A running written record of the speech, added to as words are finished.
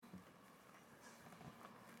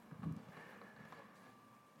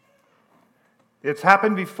It's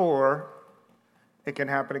happened before. It can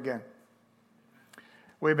happen again.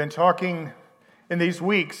 We've been talking in these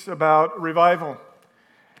weeks about revival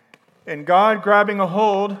and God grabbing a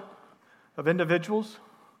hold of individuals,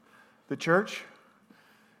 the church,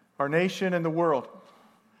 our nation, and the world,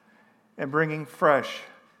 and bringing fresh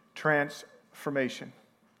transformation.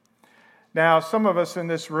 Now, some of us in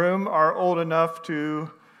this room are old enough to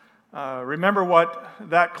remember what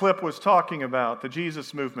that clip was talking about, the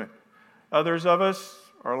Jesus movement. Others of us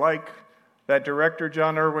are like that director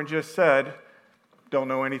John Irwin just said, don't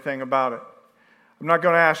know anything about it. I'm not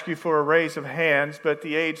going to ask you for a raise of hands, but at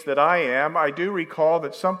the age that I am, I do recall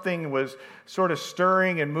that something was sort of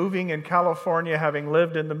stirring and moving in California, having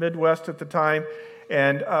lived in the Midwest at the time.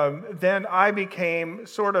 And then I became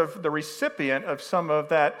sort of the recipient of some of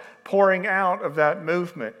that pouring out of that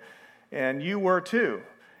movement. And you were too.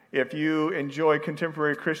 If you enjoy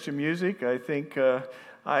contemporary Christian music, I think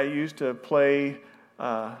I used to play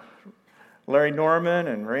Larry Norman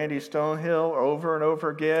and Randy Stonehill over and over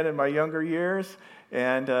again in my younger years.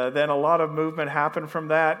 And then a lot of movement happened from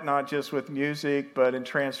that, not just with music, but in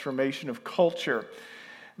transformation of culture.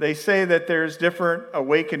 They say that there's different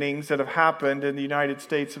awakenings that have happened in the United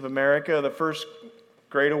States of America. The first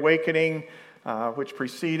Great Awakening, which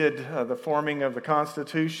preceded the forming of the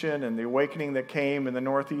Constitution and the awakening that came in the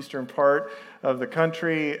northeastern part of the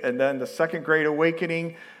country, and then the Second Great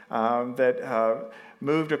Awakening that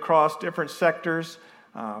moved across different sectors.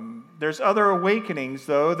 There's other awakenings,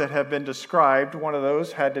 though, that have been described. One of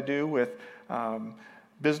those had to do with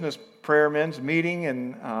business prayer men's meeting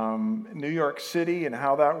in New York City and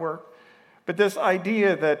how that worked. But this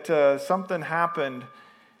idea that something happened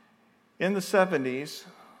in the 70s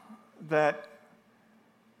that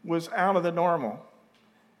was out of the normal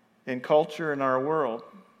in culture in our world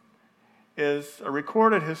is a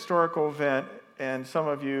recorded historical event, and some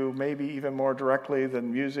of you, maybe even more directly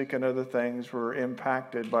than music and other things, were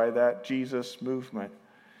impacted by that Jesus movement.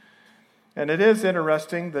 And it is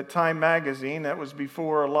interesting that Time magazine, that was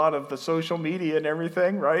before a lot of the social media and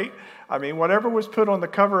everything, right? I mean, whatever was put on the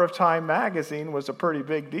cover of Time magazine was a pretty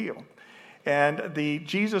big deal. And the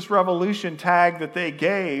Jesus Revolution tag that they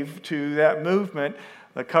gave to that movement,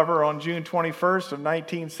 the cover on June 21st of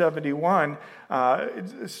 1971,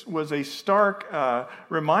 was a stark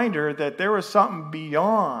reminder that there was something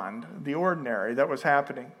beyond the ordinary that was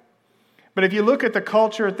happening. But if you look at the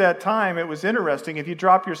culture at that time, it was interesting. If you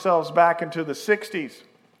drop yourselves back into the 60s,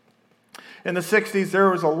 in the 60s there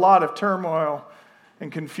was a lot of turmoil and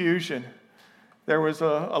confusion. There was a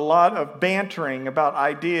lot of bantering about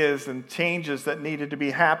ideas and changes that needed to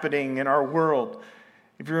be happening in our world.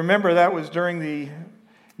 If you remember, that was during the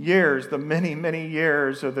years, the many, many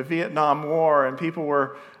years of the Vietnam War, and people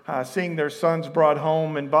were seeing their sons brought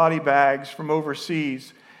home in body bags from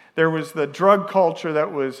overseas. There was the drug culture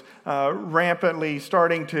that was rampantly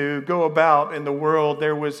starting to go about in the world.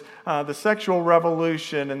 There was the sexual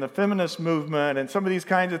revolution and the feminist movement and some of these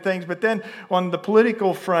kinds of things. But then on the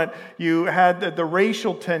political front, you had the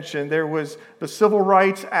racial tension. There was the Civil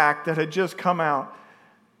Rights Act that had just come out.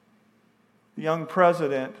 The young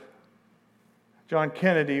president, John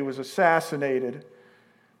Kennedy, was assassinated.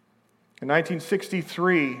 In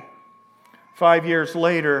 1963, 5 years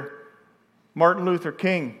later, Martin Luther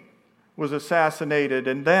King was assassinated,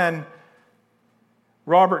 and then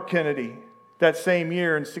Robert Kennedy that same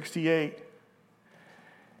year in 1968.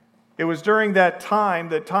 It was during that time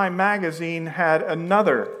that Time magazine had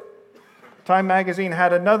another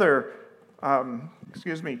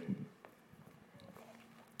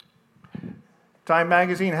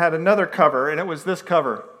cover, and it was this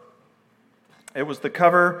cover. It was the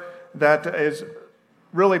cover that is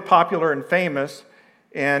really popular and famous.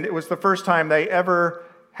 And it was the first time they ever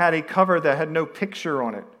had a cover that had no picture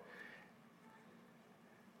on it.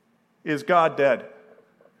 Is God dead?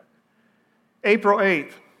 April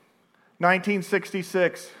 8th,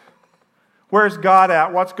 1966. Where's God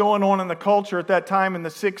at? What's going on in the culture at that time in the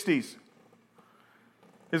 60s?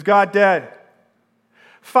 Is God dead?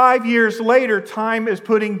 5 years later, Time is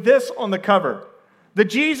putting this on the cover. The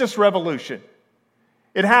Jesus Revolution.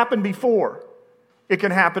 It happened before. It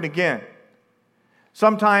can happen again.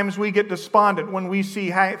 Sometimes we get despondent when we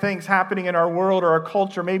see things happening in our world or our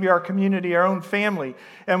culture, maybe our community, our own family,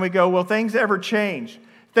 and we go, will things ever change?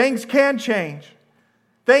 Things can change.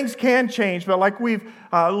 Things can change, but like we've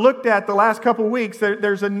looked at the last couple of weeks,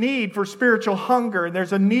 there's a need for spiritual hunger, and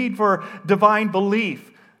there's a need for divine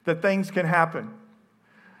belief that things can happen.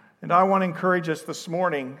 And I want to encourage us this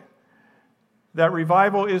morning that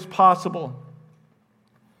revival is possible.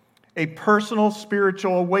 A personal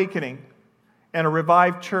spiritual awakening and a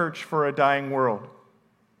revived church for a dying world.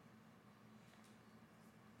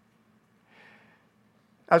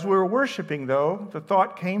 As we were worshiping, though, the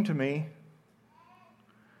thought came to me,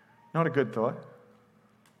 not a good thought.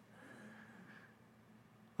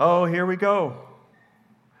 Oh, here we go.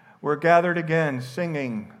 We're gathered again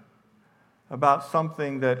singing about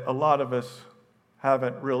something that a lot of us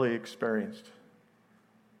haven't really experienced,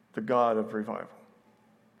 the God of revival.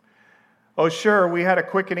 Oh, sure, we had a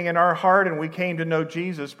quickening in our heart and we came to know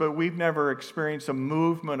Jesus, but we've never experienced a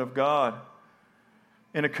movement of God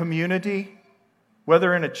in a community,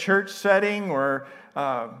 whether in a church setting or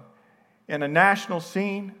in a national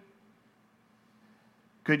scene.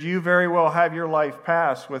 Could you very well have your life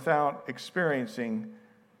pass without experiencing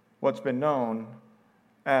what's been known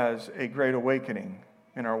as a great awakening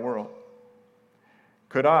in our world?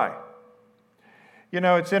 Could I? You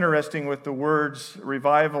know, it's interesting with the words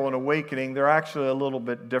revival and awakening, they're actually a little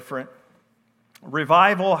bit different.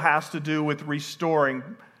 Revival has to do with restoring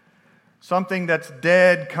something that's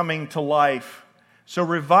dead coming to life. So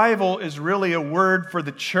revival is really a word for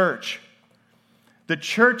the church. The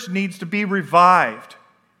church needs to be revived.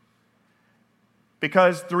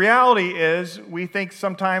 Because the reality is, we think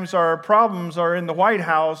sometimes our problems are in the White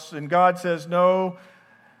House, and God says, no,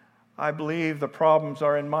 I believe the problems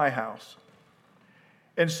are in my house.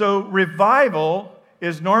 And so revival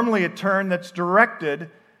is normally a term that's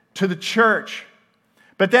directed to the church.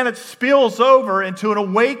 But then it spills over into an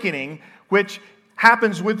awakening, which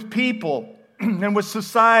happens with people and with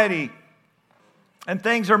society. And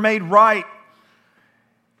things are made right.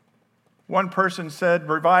 One person said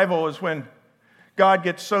revival is when God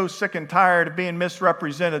gets so sick and tired of being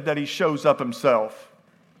misrepresented that he shows up himself.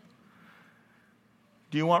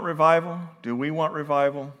 Do you want revival? Do we want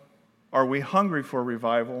revival? Are we hungry for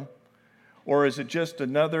revival? Or is it just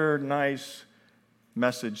another nice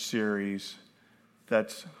message series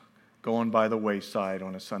that's going by the wayside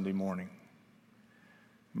on a Sunday morning?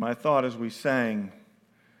 My thought as we sang,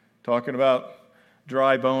 talking about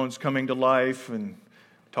dry bones coming to life, and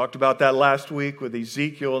talked about that last week with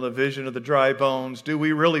Ezekiel and the vision of the dry bones. Do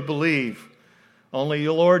we really believe? Only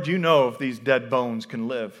you, Lord, you know if these dead bones can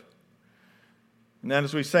live. And then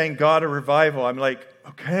as we sang God of Revival, I'm like,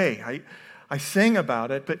 okay, I sing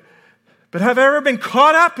about it, but have I ever been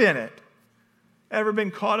caught up in it? Ever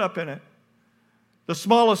been caught up in it? The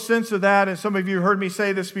smallest sense of that, and some of you heard me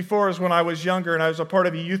say this before, is when I was younger and I was a part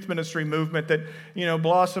of a youth ministry movement that,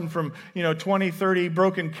 blossomed from, 20, 30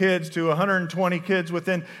 broken kids to 120 kids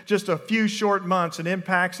within just a few short months, and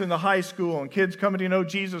impacts in the high school and kids coming to know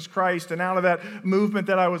Jesus Christ. And out of that movement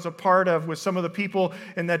that I was a part of with some of the people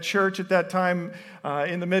in that church at that time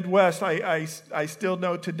in the Midwest, I still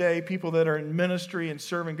know today people that are in ministry and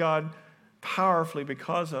serving God powerfully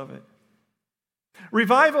because of it.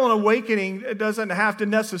 Revival and awakening doesn't have to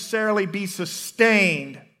necessarily be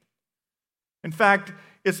sustained. In fact,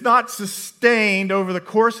 it's not sustained over the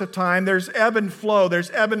course of time. There's ebb and flow.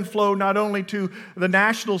 There's ebb and flow not only to the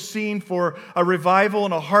national scene for a revival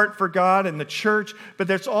and a heart for God and the church, but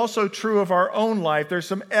that's also true of our own life. There's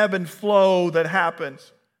some ebb and flow that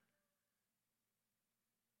happens.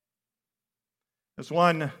 As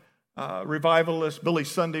one revivalist, Billy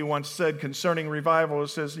Sunday, once said concerning revival, it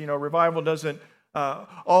says, revival doesn't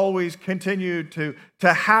always continue to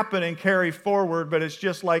happen and carry forward, but it's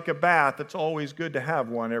just like a bath. It's always good to have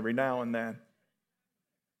one every now and then.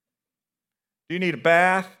 Do you need a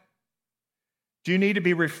bath? Do you need to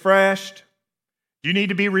be refreshed? Do you need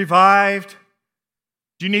to be revived?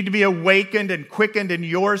 Do you need to be awakened and quickened in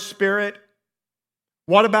your spirit?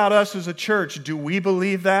 What about us as a church? Do we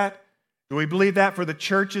believe that? Do we believe that for the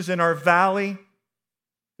churches in our valley,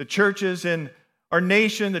 the churches in our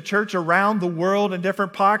nation, the church around the world in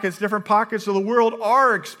different pockets of the world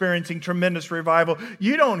are experiencing tremendous revival?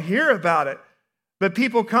 You don't hear about it, but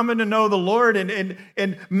people coming to know the Lord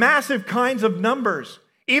in massive kinds of numbers,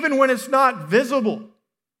 even when it's not visible.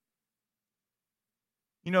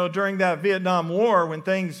 During that Vietnam War, when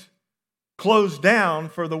things closed down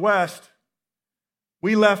for the West,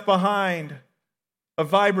 we left behind a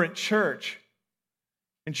vibrant church.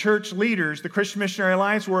 And church leaders, the Christian Missionary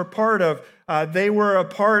Alliance were a part of. They were a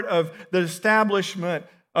part of the establishment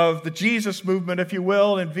of the Jesus movement, if you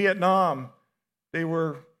will, in Vietnam. They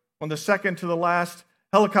were on the second to the last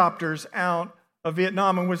helicopters out of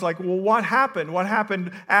Vietnam, and was like, well, what happened? What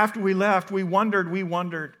happened after we left? We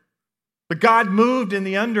wondered. But God moved in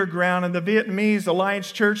the underground, and the Vietnamese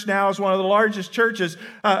Alliance Church now is one of the largest churches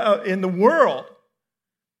in the world.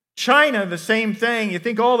 China, the same thing. You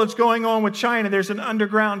think all that's going on with China, there's an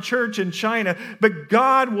underground church in China, but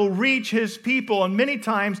God will reach his people, and many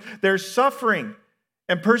times there's suffering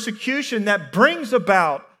and persecution that brings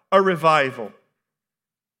about a revival.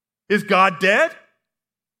 Is God dead?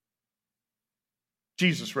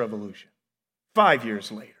 Jesus Revolution. 5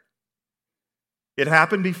 years later. It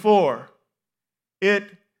happened before. It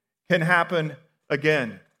can happen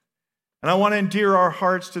again. And I want to endear our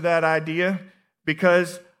hearts to that idea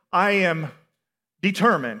because I am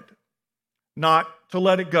determined not to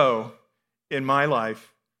let it go in my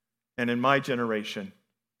life and in my generation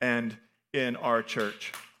and in our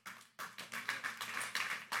church.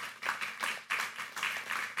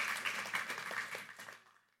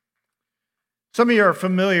 Some of you are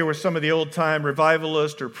familiar with some of the old-time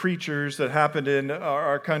revivalists or preachers that happened in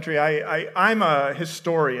our country. I'm a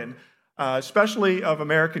historian, especially of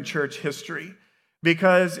American church history,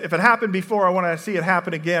 because if it happened before, I want to see it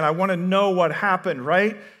happen again. I want to know what happened,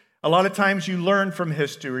 right? A lot of times you learn from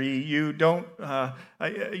history. You don't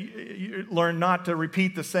you learn not to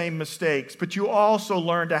repeat the same mistakes, but you also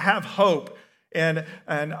learn to have hope and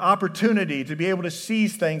an opportunity to be able to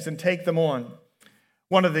seize things and take them on.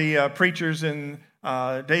 One of the preachers in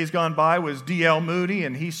days gone by was D.L. Moody,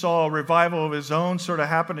 and he saw a revival of his own sort of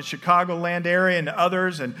happen in Chicagoland area and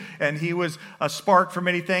others, and he was a spark for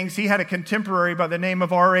many things. He had a contemporary by the name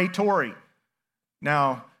of R.A. Torrey.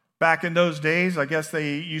 Now, back in those days, I guess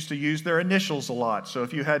they used to use their initials a lot. So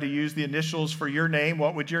if you had to use the initials for your name,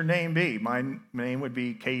 what would your name be? My name would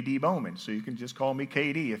be K.D. Bowman, so you can just call me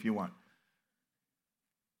K.D. if you want.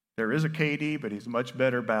 There is a K.D., but he's a much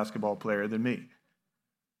better basketball player than me.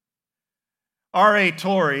 R.A.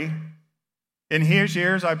 Torrey, in his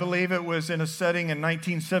years, I believe it was in a setting in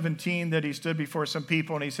 1917 that he stood before some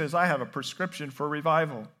people and he says, I have a prescription for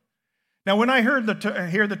revival. Now, when I hear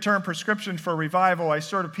the term prescription for revival, I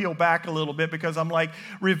sort of peel back a little bit because I'm like,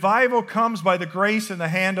 revival comes by the grace and the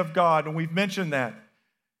hand of God, and we've mentioned that.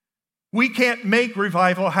 We can't make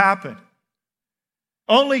revival happen.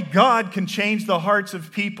 Only God can change the hearts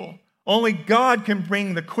of people. Only God can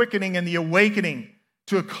bring the quickening and the awakening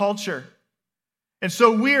to a culture. And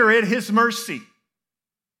so we're at his mercy.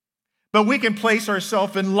 But we can place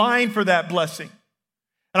ourselves in line for that blessing.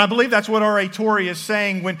 And I believe that's what R.A. Torrey is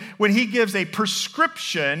saying when he gives a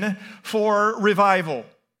prescription for revival.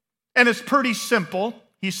 And it's pretty simple,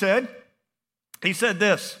 he said. He said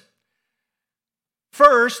this: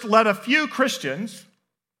 first, let a few Christians,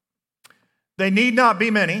 they need not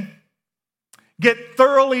be many, get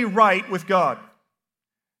thoroughly right with God.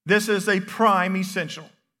 This is a prime essential.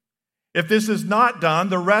 If this is not done,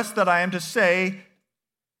 the rest that I am to say,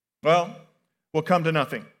 well, will come to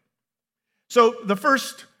nothing. So the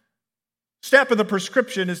first step of the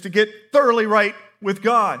prescription is to get thoroughly right with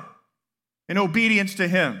God in obedience to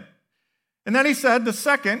him. And then he said the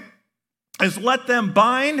second is let them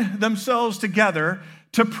bind themselves together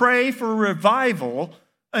to pray for revival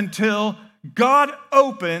until God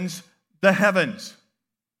opens the heavens.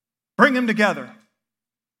 Bring them together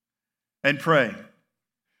and pray.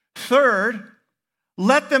 Third,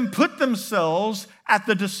 let them put themselves at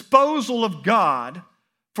the disposal of God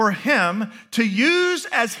for him to use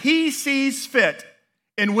as he sees fit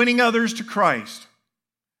in winning others to Christ.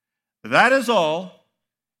 That is all.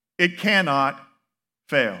 It cannot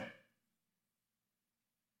fail.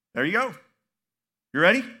 There you go. You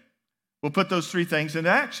ready? We'll put those three things into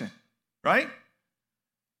action, right?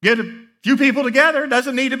 Get a few people together,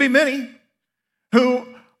 doesn't need to be many, who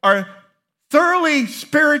are thoroughly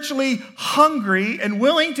spiritually hungry and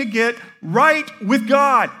willing to get right with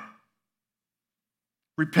God.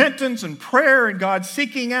 Repentance and prayer and God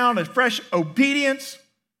seeking out a fresh obedience,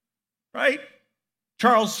 right?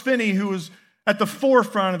 Charles Finney, who was at the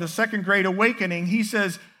forefront of the Second Great Awakening, he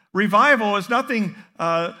says, revival is nothing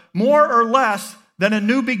more or less than a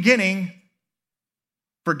new beginning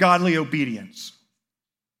for godly obedience.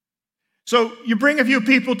 So you bring a few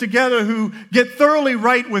people together who get thoroughly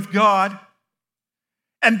right with God,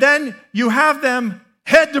 and then you have them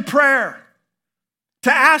head to prayer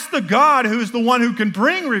to ask the God who is the one who can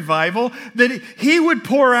bring revival, that he would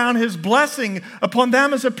pour out his blessing upon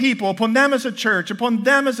them as a people, upon them as a church, upon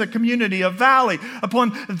them as a community, a valley,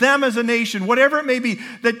 upon them as a nation, whatever it may be,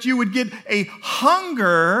 that you would get a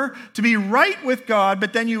hunger to be right with God,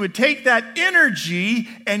 but then you would take that energy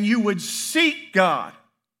and you would seek God.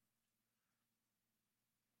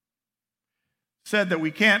 Said that we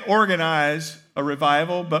can't organize a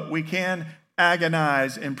revival, but we can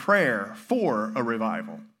agonize in prayer for a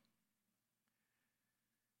revival.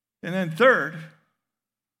 And then third,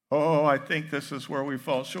 I think this is where we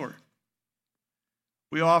fall short.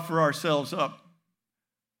 We offer ourselves up.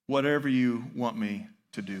 Whatever you want me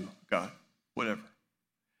to do, God. Whatever.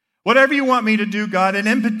 Whatever you want me to do, God. And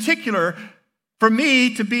in particular, for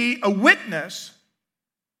me to be a witness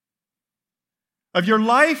of your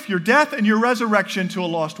life, your death, and your resurrection to a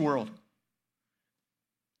lost world.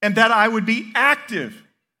 and that I would be active,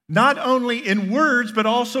 not only in words, but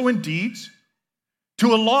also in deeds,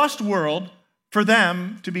 to a lost world for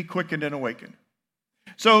them to be quickened and awakened.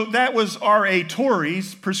 So that was R.A.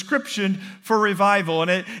 Torrey's prescription for revival.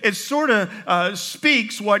 And it sort of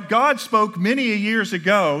speaks what God spoke many years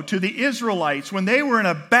ago to the Israelites when they were in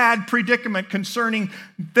a bad predicament concerning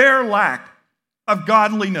their lack of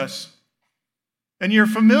godliness. And you're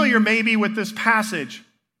familiar maybe with this passage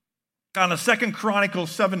on 2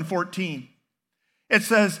 Chronicles 7:14. It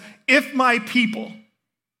says, if my people,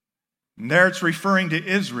 and there it's referring to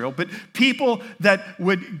Israel, but people that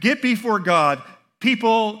would get before God,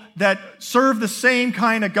 people that serve the same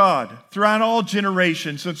kind of God throughout all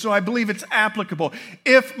generations. And so I believe it's applicable.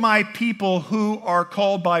 If my people who are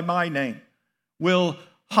called by my name will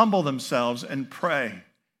humble themselves and pray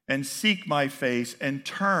and seek my face and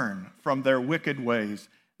turn from their wicked ways,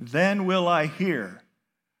 then will I hear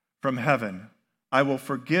from heaven. I will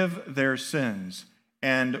forgive their sins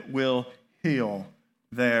and will heal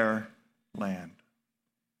their land.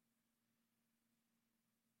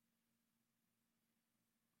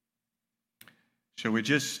 Shall we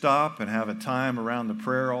just stop and have a time around the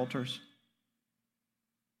prayer altars?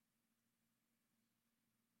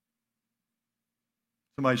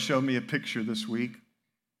 Somebody showed me a picture this week.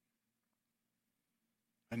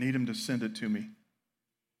 I need him to send it to me.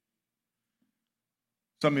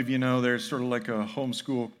 Some of you know there's sort of like a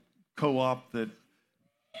homeschool co-op that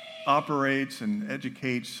operates and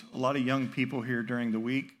educates a lot of young people here during the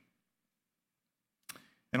week.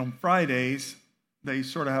 And on Fridays, they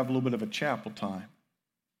sort of have a little bit of a chapel time.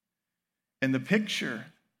 And the picture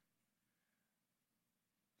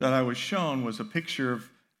that I was shown was a picture of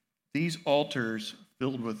these altars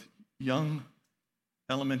filled with young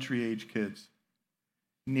elementary age kids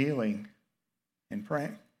kneeling and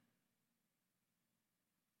praying.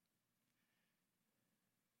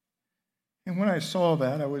 And when I saw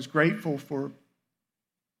that, I was grateful for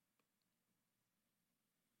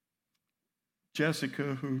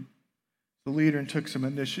Jessica, who's the leader and took some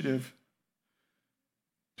initiative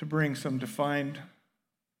to bring some defined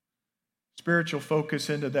spiritual focus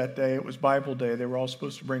into that day. It was Bible Day. They were all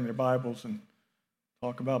supposed to bring their Bibles and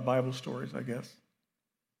talk about Bible stories, I guess.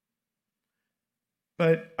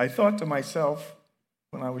 But I thought to myself,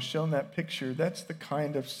 when I was shown that picture, that's the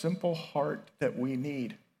kind of simple heart that we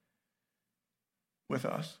need with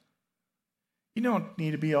us. You don't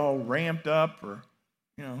need to be all ramped up or,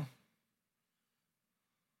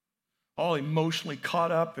 all emotionally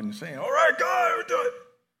caught up and saying, all right, God, we're doing it.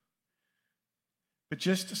 But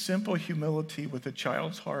just a simple humility with a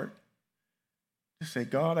child's heart to say,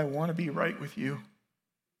 God, I want to be right with you.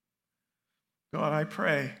 God, I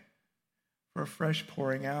pray for a fresh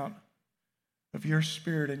pouring out of your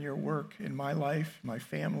Spirit and your work in my life, my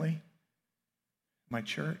family, my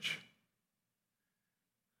church.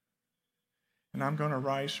 And I'm going to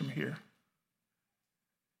rise from here.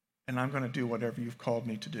 And I'm going to do whatever you've called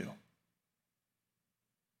me to do.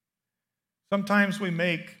 Sometimes we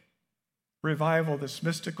make revival this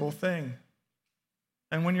mystical thing.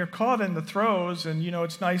 And when you're caught in the throes, and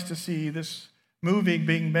it's nice to see this movie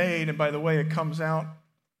being made, and by the way, it comes out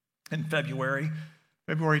in February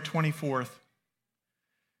 24th,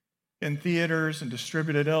 in theaters and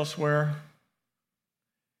distributed elsewhere.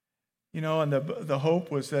 And the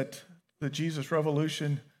hope was that the Jesus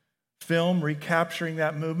Revolution film recapturing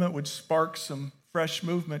that movement would spark some fresh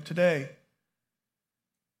movement today.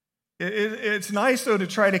 It's nice, though, to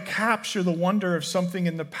try to capture the wonder of something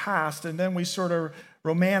in the past, and then we sort of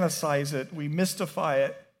romanticize it, we mystify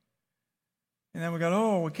it. And then we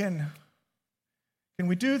go, can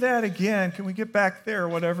we do that again? Can we get back there or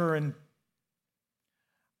whatever? And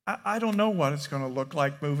I don't know what it's going to look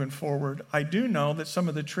like moving forward. I do know that some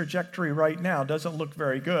of the trajectory right now doesn't look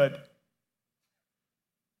very good.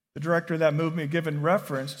 The director of that movie had given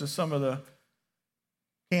reference to some of the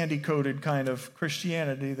candy-coated kind of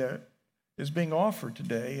Christianity that is being offered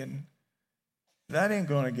today, and that ain't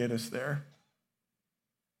going to get us there.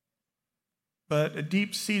 But a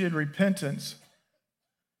deep-seated repentance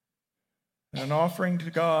and an offering to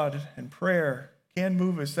God and prayer can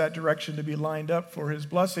move us that direction to be lined up for his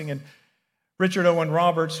blessing. And Richard Owen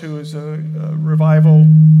Roberts, who is a revival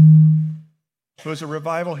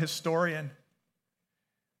historian,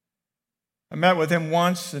 I met with him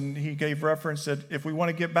once, and he gave reference that if we want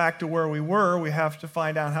to get back to where we were, we have to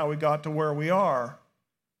find out how we got to where we are.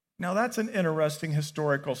 Now, that's an interesting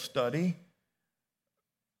historical study.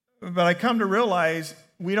 But I come to realize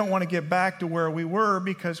we don't want to get back to where we were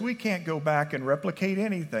because we can't go back and replicate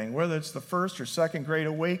anything, whether it's the first or second Great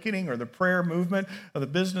Awakening or the prayer movement of the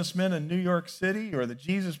businessmen in New York City or the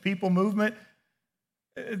Jesus People movement.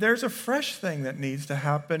 There's a fresh thing that needs to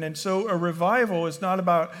happen. And so a revival is not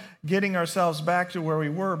about getting ourselves back to where we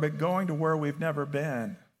were, but going to where we've never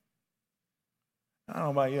been. I don't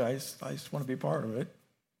know about you. I just want to be part of it.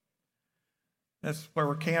 That's why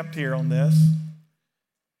we're camped here on this.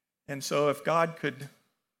 And so if God could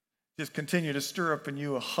just continue to stir up in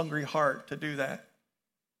you a hungry heart to do that.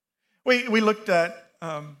 We looked at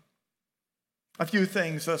a few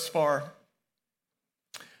things thus far.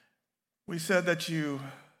 We said that you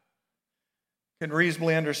can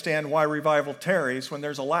reasonably understand why revival tarries when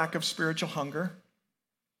there's a lack of spiritual hunger,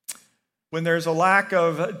 when there's a lack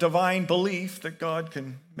of divine belief that God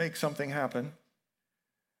can make something happen.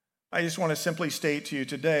 I just want to simply state to you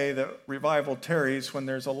today that revival tarries when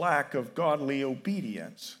there's a lack of godly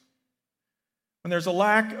obedience. When there's a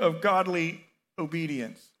lack of godly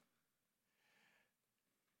obedience.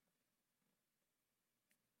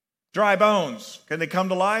 Dry bones, can they come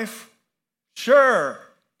to life? Sure,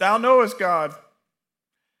 thou knowest, God.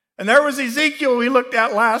 And there was Ezekiel we looked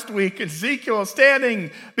at last week. Ezekiel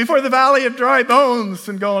standing before the valley of dry bones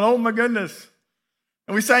and going, oh my goodness.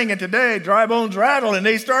 And we sang it today, dry bones rattle, and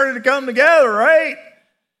they started to come together, right?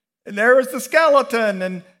 And there was the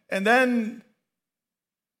skeleton, and then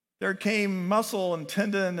there came muscle and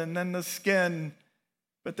tendon and then the skin.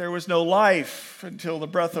 But there was no life until the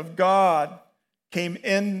breath of God came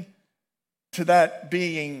into that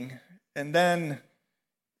being. And then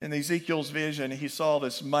in Ezekiel's vision, he saw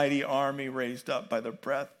this mighty army raised up by the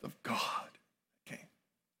breath of God. Okay.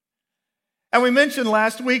 And we mentioned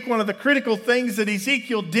last week one of the critical things that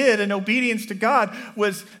Ezekiel did in obedience to God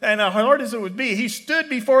was, and as hard as it would be, he stood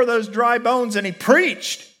before those dry bones and he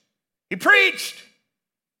preached. He preached.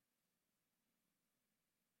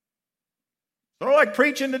 Sort of like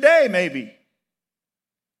preaching today, maybe.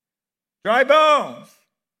 Dry bones.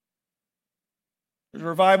 There's a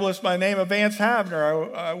revivalist by the name of Vance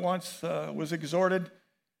Havner. I once was exhorted.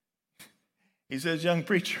 He says, young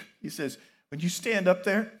preacher, he says, when you stand up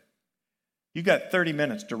there, you got 30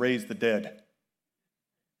 minutes to raise the dead.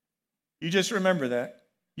 You just remember that.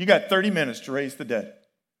 You got 30 minutes to raise the dead.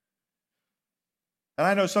 And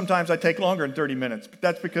I know sometimes I take longer than 30 minutes, but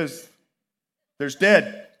that's because there's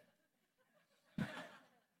dead.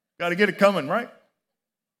 Got to get it coming, right?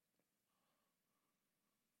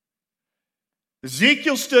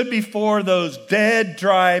 Ezekiel stood before those dead,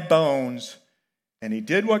 dry bones, and he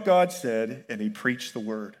did what God said, and he preached the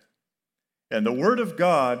word. And the word of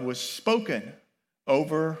God was spoken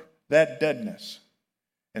over that deadness.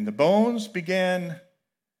 And the bones began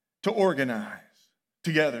to organize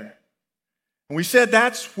together. And we said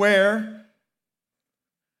that's where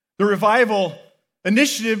the revival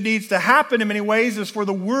initiative needs to happen in many ways, is for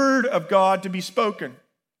the word of God to be spoken.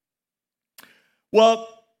 Well,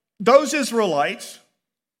 those Israelites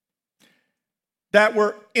that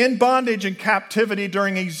were in bondage and captivity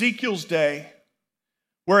during Ezekiel's day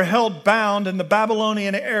were held bound in the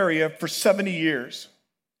Babylonian area for 70 years.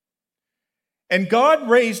 And God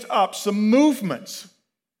raised up some movements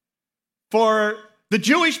for the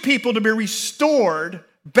Jewish people to be restored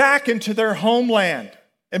back into their homeland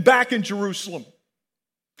and back in Jerusalem.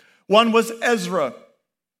 One was Ezra.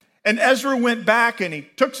 And Ezra went back and he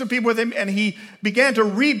took some people with him and he began to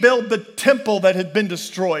rebuild the temple that had been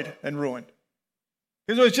destroyed and ruined.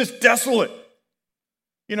 Because it was just desolate.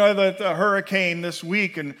 You know, the hurricane this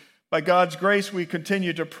week, and by God's grace, we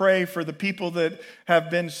continue to pray for the people that have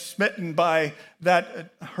been smitten by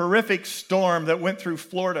that horrific storm that went through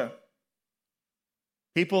Florida.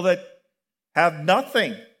 People that have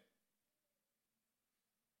nothing.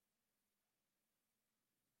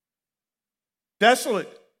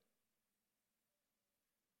 Desolate.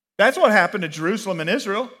 That's what happened to Jerusalem and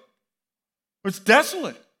Israel. It was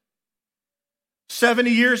desolate.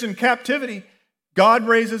 70 years in captivity. God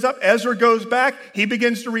raises up. Ezra goes back. He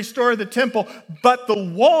begins to restore the temple. But the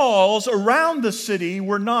walls around the city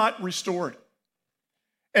were not restored.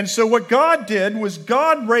 And so what God did was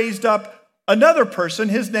God raised up another person.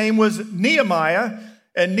 His name was Nehemiah.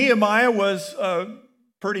 And Nehemiah was a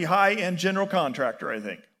pretty high-end general contractor, I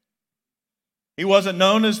think. He wasn't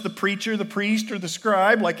known as the preacher, the priest, or the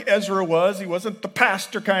scribe like Ezra was. He wasn't the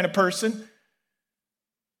pastor kind of person.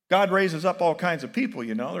 God raises up all kinds of people,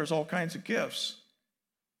 you know. There's all kinds of gifts.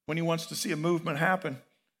 When he wants to see a movement happen,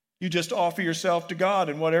 you just offer yourself to God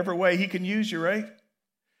in whatever way he can use you, right?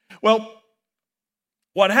 Well,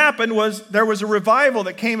 what happened was there was a revival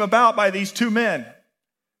that came about by these two men,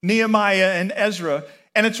 Nehemiah and Ezra,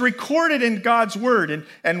 and it's recorded in God's word.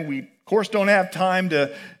 And we, of course, don't have time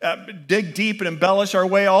to dig deep and embellish our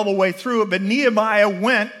way all the way through it, but Nehemiah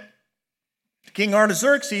went King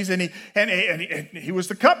Artaxerxes, and he was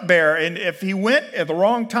the cupbearer. And if he went at the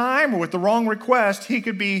wrong time or with the wrong request, he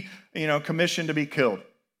could be, commissioned to be killed,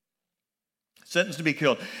 sentenced to be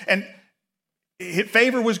killed. And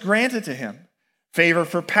favor was granted to him. Favor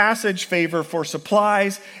for passage, favor for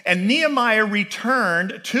supplies. And Nehemiah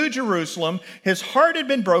returned to Jerusalem. His heart had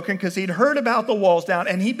been broken because he'd heard about the walls down,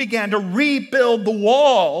 and he began to rebuild the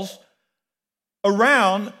walls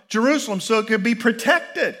around Jerusalem so it could be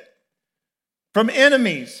protected from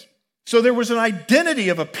enemies. So there was an identity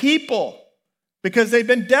of a people because they'd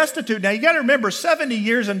been destitute. Now you got to remember, 70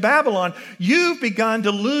 years in Babylon, you've begun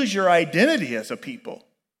to lose your identity as a people.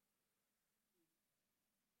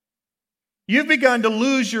 You've begun to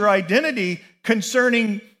lose your identity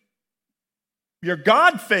concerning your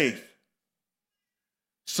God faith.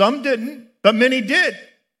 Some didn't, but many did.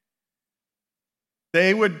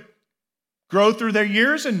 They would grow through their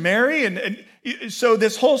years and marry, and so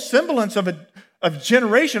this whole semblance of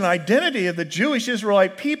generation identity of the Jewish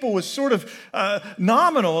Israelite people was sort of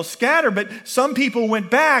nominal, scattered, but some people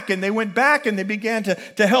went back and they began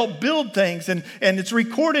to help build things, and it's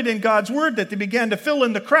recorded in God's word that they began to fill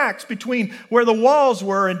in the cracks between where the walls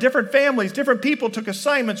were, and different families, different people took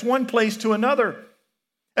assignments one place to another.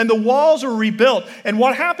 And the walls are rebuilt. And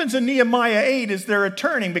what happens in Nehemiah 8 is they're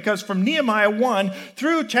returning, because from Nehemiah 1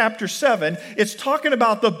 through chapter 7, it's talking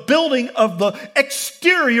about the building of the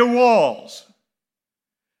exterior walls.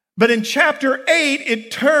 But in chapter 8, it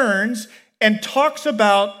turns and talks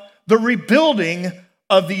about the rebuilding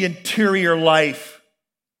of the interior life.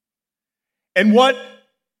 And what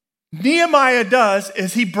Nehemiah does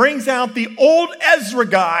is he brings out the old Ezra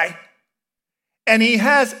guy, and he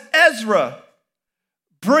has Ezra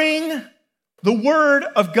bring the word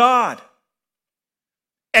of God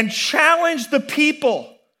and challenge the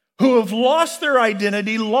people who have lost their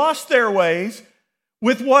identity, lost their ways,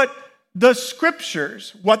 with what the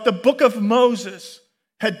scriptures, what the book of Moses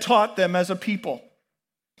had taught them as a people.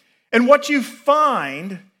 And what you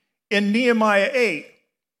find in Nehemiah 8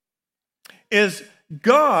 is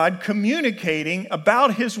God communicating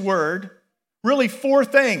about his word, really four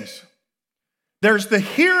things. There's the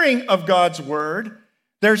hearing of God's word,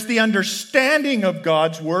 there's the understanding of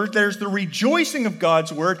God's word, there's the rejoicing of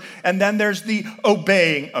God's word, and then there's the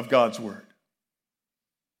obeying of God's word.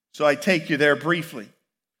 So I take you there briefly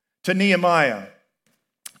to Nehemiah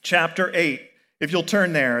chapter 8, if you'll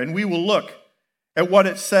turn there, and we will look at what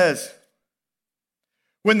it says.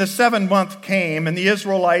 When the 7th month came and the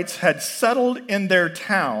Israelites had settled in their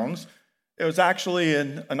towns, it was actually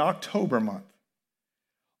in an October month,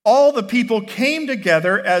 all the people came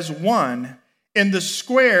together as one in the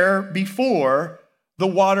square before the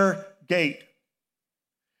water gate.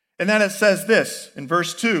 And then it says this in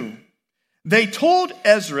verse 2. They told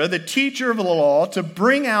Ezra, the teacher of the law, to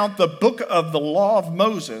bring out the book of the law of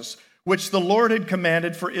Moses, which the Lord had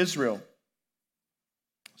commanded for Israel.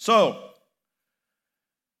 So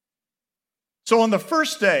on the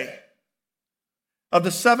first day of the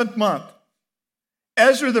 7th month,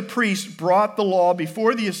 Ezra the priest brought the law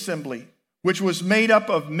before the assembly, which was made up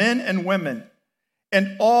of men and women,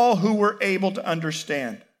 and all who were able to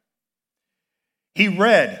understand. He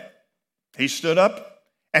stood up,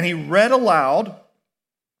 and he read aloud.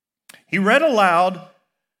 He read aloud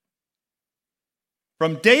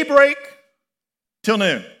from daybreak till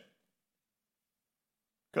noon.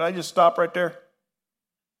 Could I just stop right there?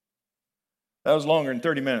 That was longer than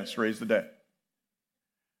 30 minutes to raise the dead.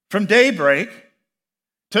 From daybreak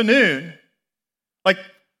to noon, like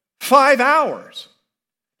 5 hours,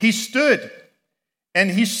 he stood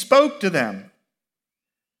and he spoke to them.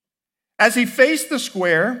 As he faced the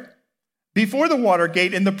square before the water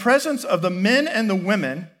gate in the presence of the men and the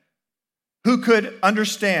women who could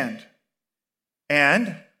understand.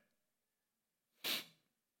 And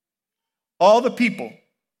all the people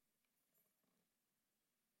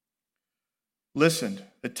listened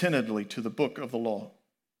attentively to the book of the law.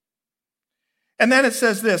 And then it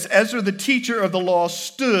says this: Ezra, the teacher of the law,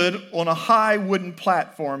 stood on a high wooden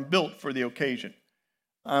platform built for the occasion.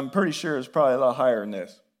 I'm pretty sure it's probably a lot higher than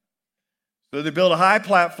this. So they built a high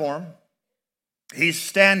platform. He's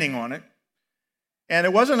standing on it. And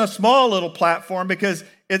it wasn't a small little platform, because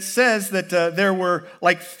it says that there were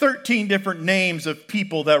like 13 different names of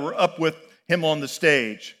people that were up with him on the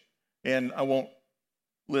stage. And I won't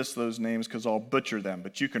list those names because I'll butcher them,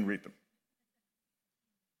 but you can read them.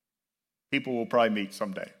 People will probably meet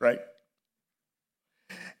someday, right?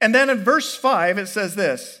 And then in verse 5, it says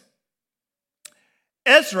this: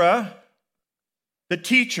 Ezra, the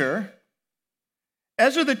teacher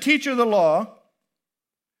of the law,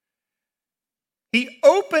 he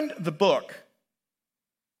opened the book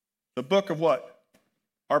The book of what?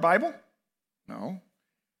 Our Bible? No.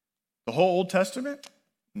 The whole Old Testament?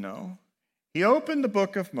 No. He opened the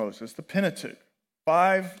book of Moses, the Pentateuch,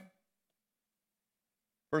 5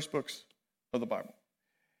 first books of the Bible.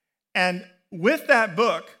 And with that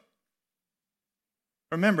book,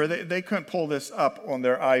 remember, they couldn't pull this up on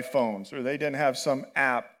their iPhones, or they didn't have some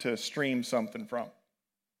app to stream something from.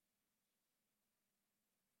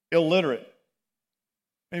 Illiterate,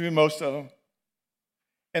 maybe most of them.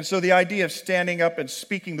 And so the idea of standing up and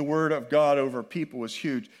speaking the word of God over people was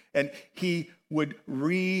huge. And he would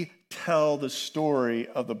retell the story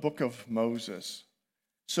of the book of Moses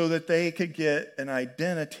so that they could get an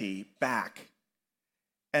identity back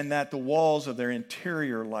and that the walls of their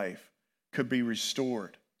interior life could be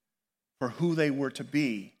restored for who they were to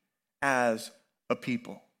be as a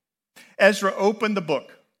people. Ezra opened the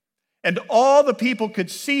book, and all the people could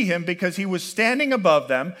see him because he was standing above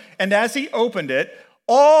them, and as he opened it,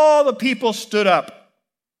 all the people stood up.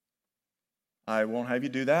 I won't have you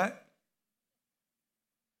do that.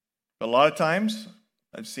 But a lot of times,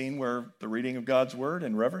 I've seen where the reading of God's word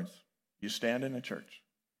in reverence, you stand in a church.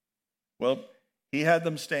 Well, he had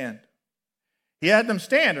them stand. He had them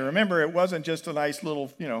stand, and remember, it wasn't just a nice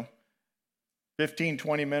little, 15,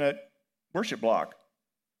 20-minute worship block.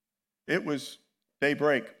 It was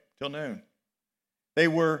daybreak till noon. They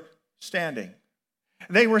were standing.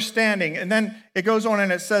 They were standing, and then it goes on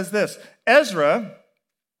and it says this, Ezra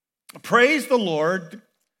praised the Lord,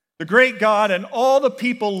 the great God, and all the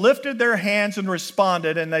people lifted their hands and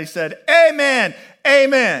responded, and they said, Amen,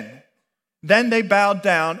 amen. Then they bowed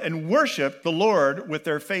down and worshiped the Lord with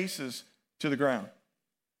their faces to the ground.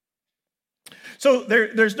 So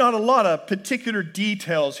there's not a lot of particular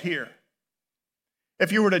details here.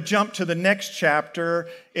 If you were to jump to the next chapter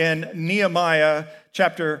in Nehemiah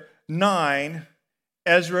chapter 9,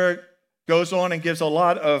 Ezra goes on and gives a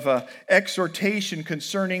lot of exhortation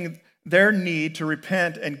concerning their need to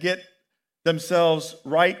repent and get themselves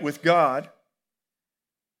right with God.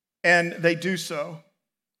 And they do so.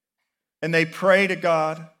 And they pray to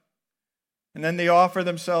God. And then they offer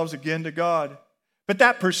themselves again to God. But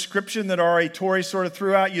that prescription that R.A. Torrey sort of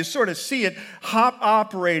threw out, you sort of see it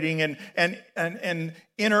operating and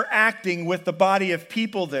interacting with the body of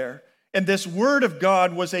people there. And this word of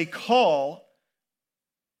God was a call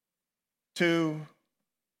to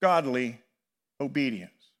godly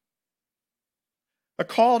obedience. A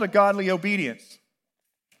call to godly obedience.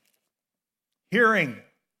 Hearing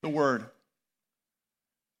the word.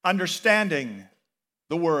 Understanding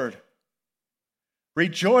the word.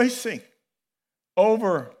 Rejoicing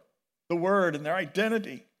over the word and their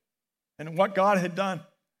identity and what God had done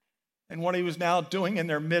and what he was now doing in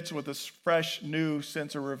their midst with this fresh, new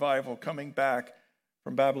sense of revival coming back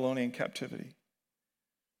from Babylonian captivity.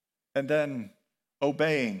 And then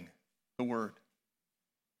obeying the word.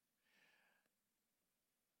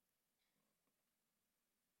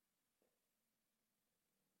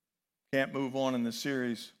 Can't move on in the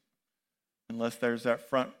series unless there's that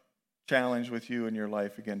front challenge with you in your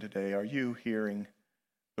life again today. Are you hearing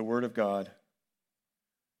the word of God?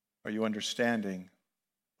 Are you understanding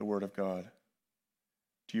the word of God?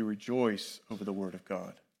 Do you rejoice over the word of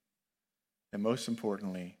God? And most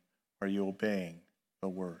importantly, are you obeying the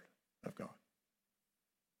word of God?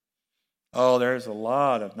 Oh, there's a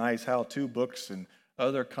lot of nice how-to books and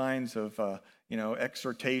other kinds of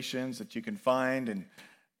exhortations that you can find, and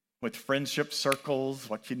with friendship circles,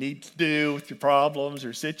 what you need to do with your problems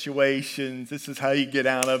or situations. This is how you get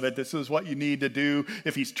out of it. This is what you need to do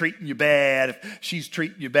if he's treating you bad, if she's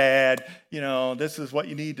treating you bad. This is what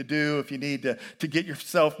you need to do if you need to get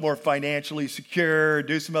yourself more financially secure,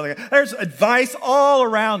 do some other. There's advice all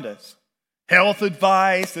around us. Health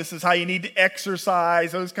advice, this is how you need to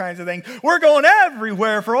exercise, those kinds of things. We're going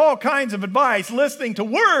everywhere for all kinds of advice, listening to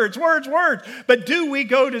words. But do we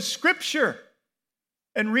go to Scripture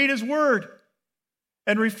and read his word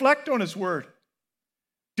and reflect on his word?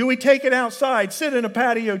 Do we take it outside, sit in a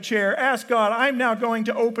patio chair, ask God, I'm now going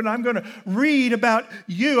to open, I'm going to read about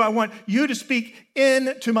you. I want you to speak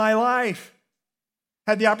into my life.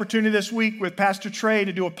 Had the opportunity this week with Pastor Trey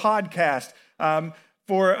to do a podcast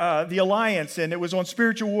for the Alliance, and it was on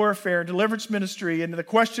spiritual warfare and deliverance ministry, and the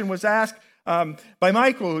question was asked by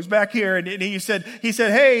Michael, who's back here, and he said,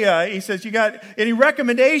 hey, he says, you got any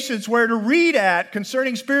recommendations where to read at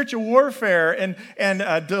concerning spiritual warfare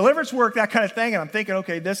and deliverance work, that kind of thing? And I'm thinking,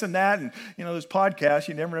 okay, this and that, and those podcasts,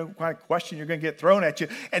 you never know what kind of question you're going to get thrown at you.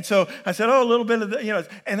 And so I said, a little bit of the,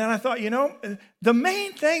 and then I thought, the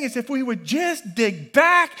main thing is if we would just dig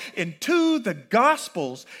back into the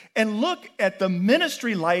Gospels and look at the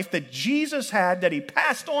ministry life that Jesus had, that he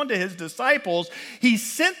passed on to his disciples. He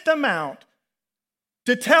sent them out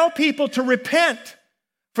to tell people to repent,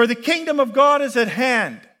 for the kingdom of God is at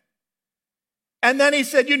hand. And then he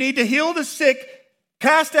said, you need to heal the sick,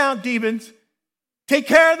 cast out demons, take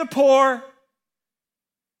care of the poor.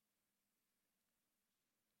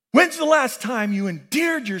 When's the last time you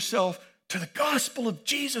endeared yourself to the gospel of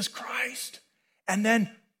Jesus Christ? And then,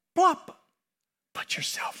 plop, put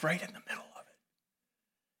yourself right in the middle of it.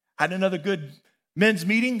 Had another good men's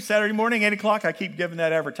meeting Saturday morning, 8 o'clock. I keep giving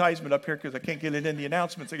that advertisement up here because I can't get it in the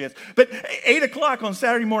announcements, I guess. But 8 o'clock on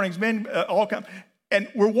Saturday mornings, men all come. And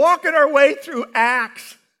we're walking our way through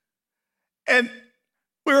Acts. And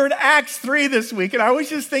we were in Acts 3 this week. And I was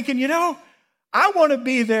just thinking, I want to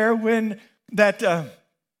be there when that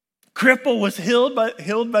cripple was healed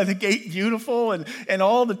by the gate beautiful and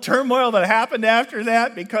all the turmoil that happened after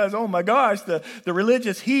that, because, oh my gosh, the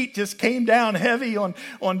religious heat just came down heavy on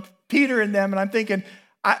Peter and them. And I'm thinking,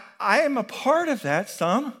 I am a part of that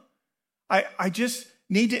some. I just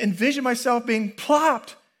need to envision myself being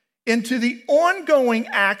plopped into the ongoing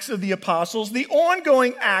acts of the apostles, the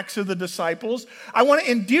ongoing acts of the disciples. I want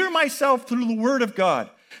to endear myself through the Word of God,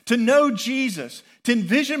 to know Jesus, to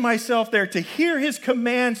envision myself there, to hear his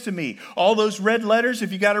commands to me. All those red letters,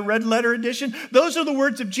 if you got a red letter edition, those are the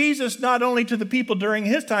words of Jesus, not only to the people during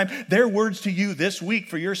his time, they're words to you this week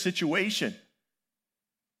for your situation.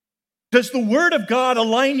 Does the Word of God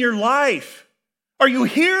align your life? Are you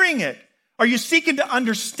hearing it? Are you seeking to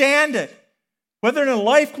understand it? Whether in a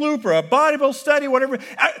life group or a Bible study, whatever,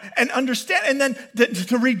 and understand, and then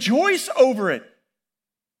to rejoice over it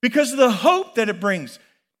because of the hope that it brings.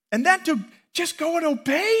 And then to just go and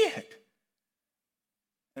obey it.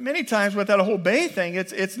 And many times with that whole obey thing,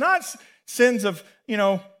 it's not sins of,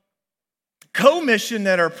 commission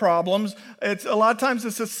that are problems. It's a lot of times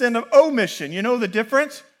it's a sin of omission. You know the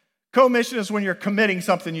difference? Commission is when you're committing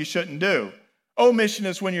something you shouldn't do. Omission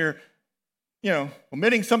is when you're,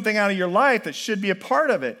 omitting something out of your life that should be a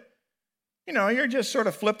part of it. You're just sort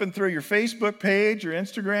of flipping through your Facebook page, your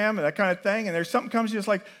Instagram, and that kind of thing, and there's something comes just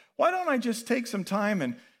like, why don't I just take some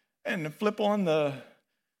time and flip on the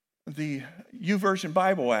YouVersion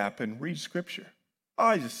Bible app and read Scripture? Oh,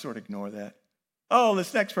 I just sort of ignore that. Oh,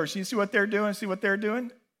 this next person, you see what they're doing? See what they're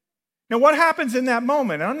doing? Now, what happens in that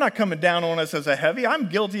moment? And I'm not coming down on us as a heavy. I'm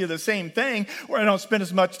guilty of the same thing where I don't spend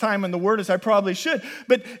as much time in the Word as I probably should.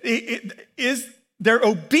 But is their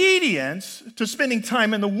obedience to spending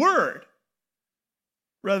time in the Word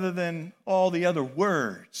rather than all the other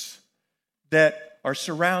words that are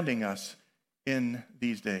surrounding us in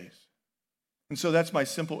these days? And so that's my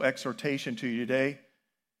simple exhortation to you today.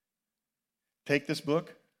 Take this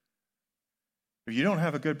book. If you don't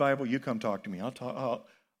have a good Bible, you come talk to me.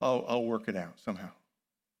 I'll work it out somehow.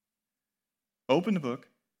 Open the book.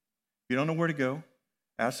 If you don't know where to go,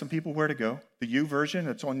 ask some people where to go. The YouVersion,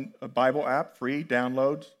 it's on a Bible app, free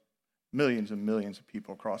downloads. Millions and millions of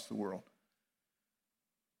people across the world.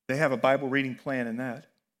 They have a Bible reading plan in that.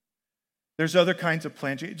 There's other kinds of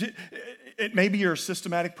plans. Maybe you're a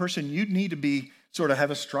systematic person. You need to sort of have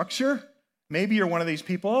a structure. Maybe you're one of these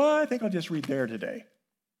people, I think I'll just read there today.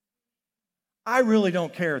 I really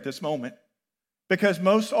don't care at this moment because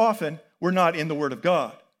most often we're not in the Word of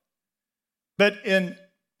God. But in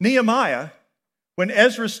Nehemiah, when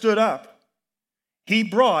Ezra stood up, he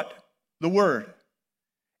brought the Word.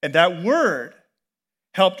 And that Word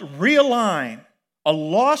helped realign a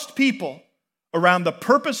lost people around the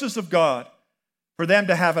purposes of God, for them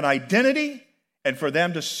to have an identity and for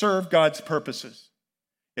them to serve God's purposes.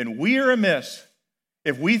 And we are amiss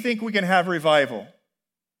if we think we can have revival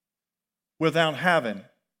without having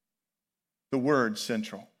the Word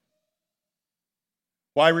central.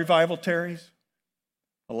 Why revival tarries?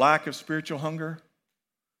 A lack of spiritual hunger,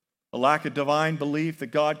 a lack of divine belief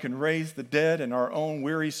that God can raise the dead in our own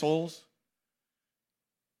weary souls,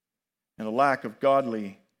 and a lack of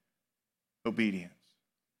godly obedience.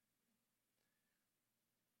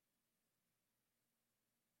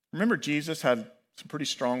 Remember, Jesus had some pretty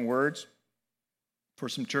strong words for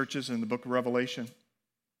some churches in the book of Revelation. He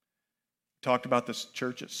talked about this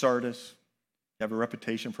church at Sardis. You have a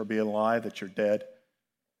reputation for being alive, that you're dead.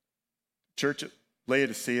 Church at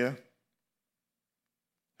Laodicea,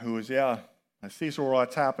 who was, I see so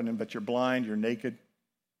what's happening, but you're blind, you're naked,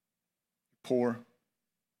 poor.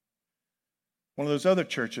 One of those other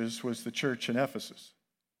churches was the church in Ephesus.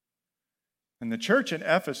 And the church in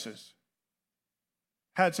Ephesus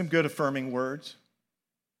had some good affirming words.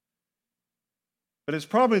 But it's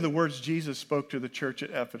probably the words Jesus spoke to the church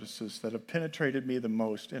at Ephesus that have penetrated me the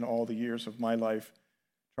most in all the years of my life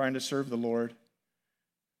trying to serve the Lord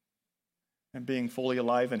and being fully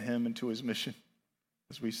alive in Him and to His mission,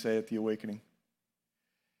 as we say at the Awakening.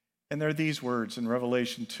 And there are these words in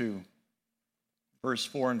Revelation 2, verse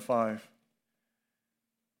 4 and 5.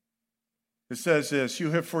 It says this,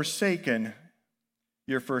 "You have forsaken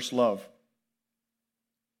your first love.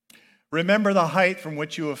 Remember the height from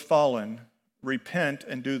which you have fallen. Repent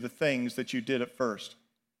and do the things that you did at first.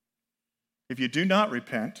 If you do not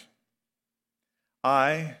repent,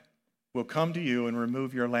 I will come to you and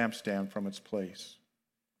remove your lampstand from its place.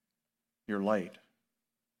 Your light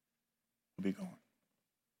will be gone."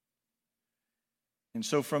 And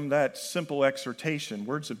so from that simple exhortation,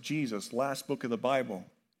 words of Jesus, last book of the Bible,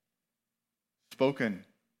 spoken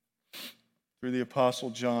through the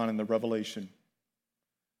Apostle John in the Revelation,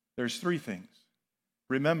 there's three things.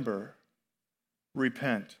 Remember,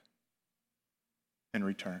 repent, and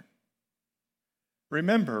return.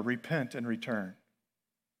 Remember, repent, and return.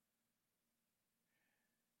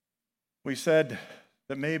 We said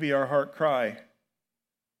that maybe our heart cry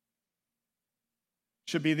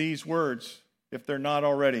should be these words, if they're not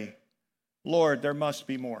already. Lord, there must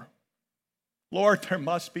be more. Lord, there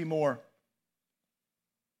must be more.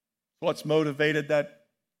 What's motivated that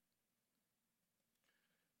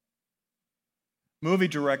movie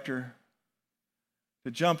director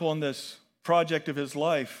to jump on this project of his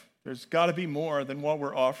life? There's got to be more than what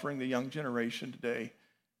we're offering the young generation today.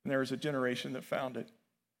 And there is a generation that found it.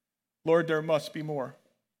 Lord, there must be more.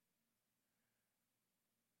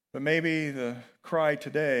 But maybe the cry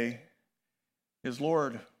today is,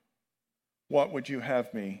 Lord, what would you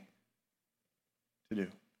have me to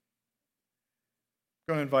do?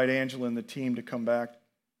 I'm going to invite Angela and the team to come back.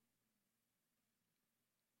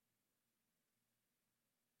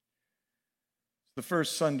 It's the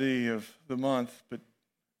first Sunday of the month, but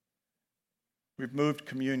we've moved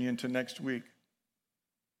communion to next week.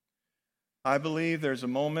 I believe there's a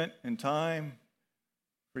moment in time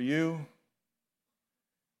for you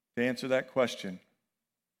to answer that question.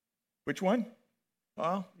 Which one?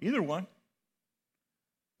 Well, either one.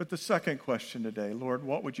 But the second question today, Lord,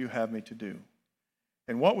 what would you have me to do?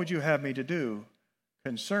 And what would you have me to do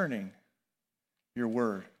concerning your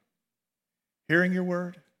word? Hearing your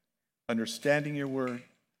word, understanding your word,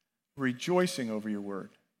 rejoicing over your word,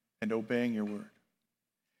 and obeying your word.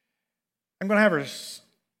 I'm going to have her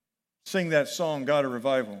sing that song, God of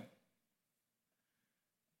Revival.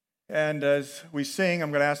 And as we sing,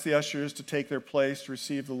 I'm going to ask the ushers to take their place to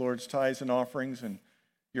receive the Lord's tithes and offerings and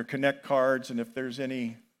your connect cards. And if there's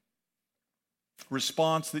any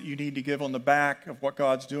response that you need to give on the back of what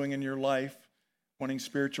God's doing in your life, wanting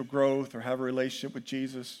spiritual growth or have a relationship with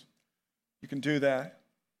Jesus, you can do that.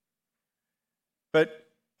 But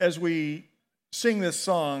as we sing this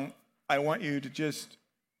song, I want you to just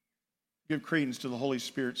give credence to the Holy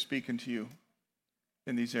Spirit speaking to you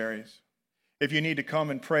in these areas. If you need to come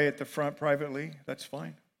and pray at the front privately, that's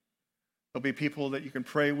fine. There'll be people that you can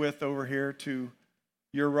pray with over here to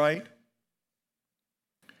your right.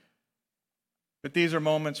 But these are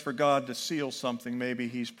moments for God to seal something maybe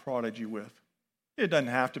He's prodded you with. It doesn't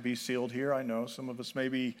have to be sealed here. I know some of us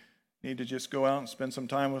maybe need to just go out and spend some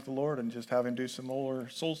time with the Lord and just have Him do some more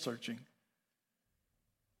soul searching.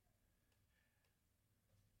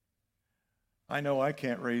 I know I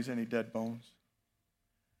can't raise any dead bones,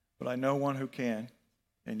 but I know one who can,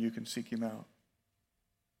 and you can seek Him out.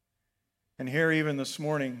 And here, even this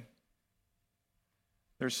morning,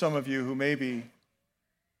 there's some of you who maybe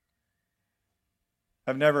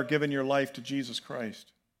have never given your life to Jesus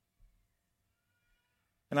Christ.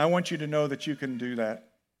 And I want you to know that you can do that.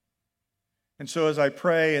 And so as I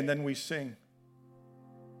pray and then we sing,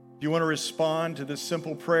 if you want to respond to this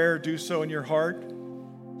simple prayer, do so in your heart.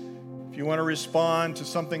 If you want to respond to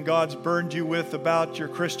something God's burdened you with about your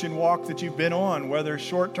Christian walk that you've been on, whether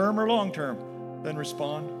short-term or long-term, then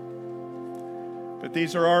respond. But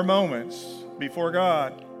these are our moments before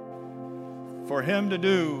God for Him to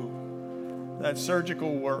do that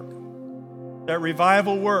surgical work, that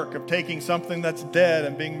revival work of taking something that's dead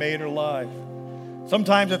and being made alive.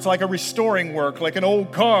 Sometimes it's like a restoring work, like an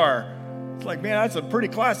old car. It's like, man, that's a pretty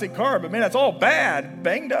classic car, but man, that's all bad,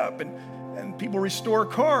 banged up, and people restore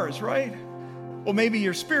cars, right? Well, maybe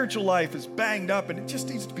your spiritual life is banged up and it just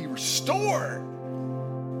needs to be restored.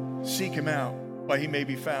 Seek Him out while He may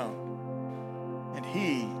be found. and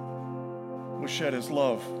He will shed His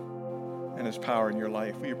love and His power in your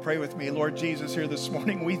life. Will you pray with me? Lord Jesus, here this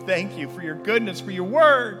morning, we thank you for your goodness, for your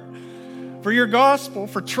word, for your gospel,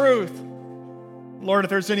 for truth. Lord, if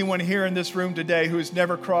there's anyone here in this room today who has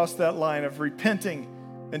never crossed that line of repenting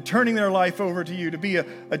and turning their life over to you to be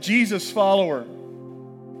a Jesus follower,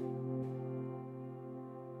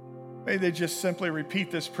 may they just simply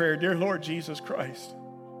repeat this prayer. Dear Lord Jesus Christ,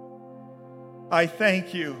 I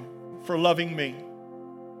thank you for loving me,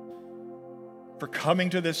 for coming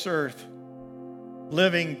to this earth,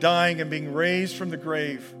 living, dying, and being raised from the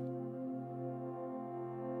grave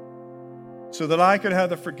so that I could have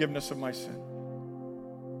the forgiveness of my sin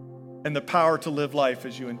and the power to live life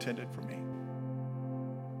as you intended for me.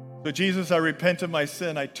 So Jesus, I repent of my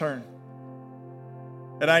sin, I turn.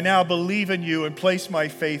 And I now believe in you and place my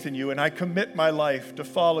faith in you, and I commit my life to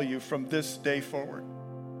follow you from this day forward.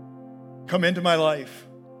 Come into my life.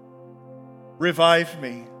 Revive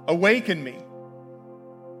me. Awaken me.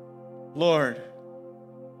 Lord,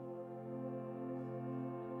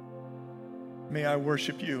 may I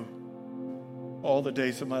worship you all the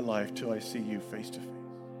days of my life till I see you face to face.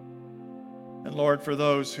 And Lord, for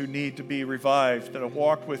those who need to be revived, that have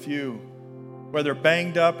walked with you, whether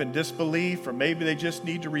banged up in disbelief, or maybe they just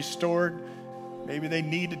need to be restored, maybe they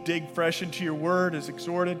need to dig fresh into your word as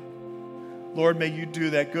exhorted, Lord, may you do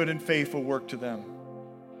that good and faithful work to them.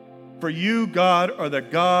 For you, God, are the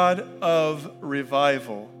God of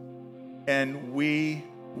revival, and we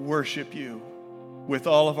worship you with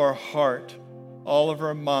all of our heart, all of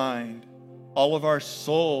our mind, all of our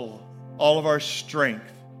soul, all of our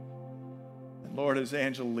strength. And Lord, as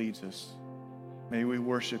Angela leads us, may we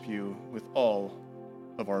worship you with all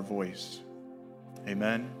of our voice.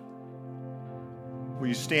 Amen. Will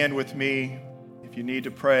you stand with me? If you need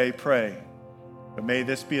to pray, pray. But may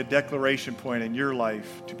this be a declaration point in your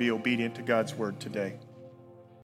life to be obedient to God's word today.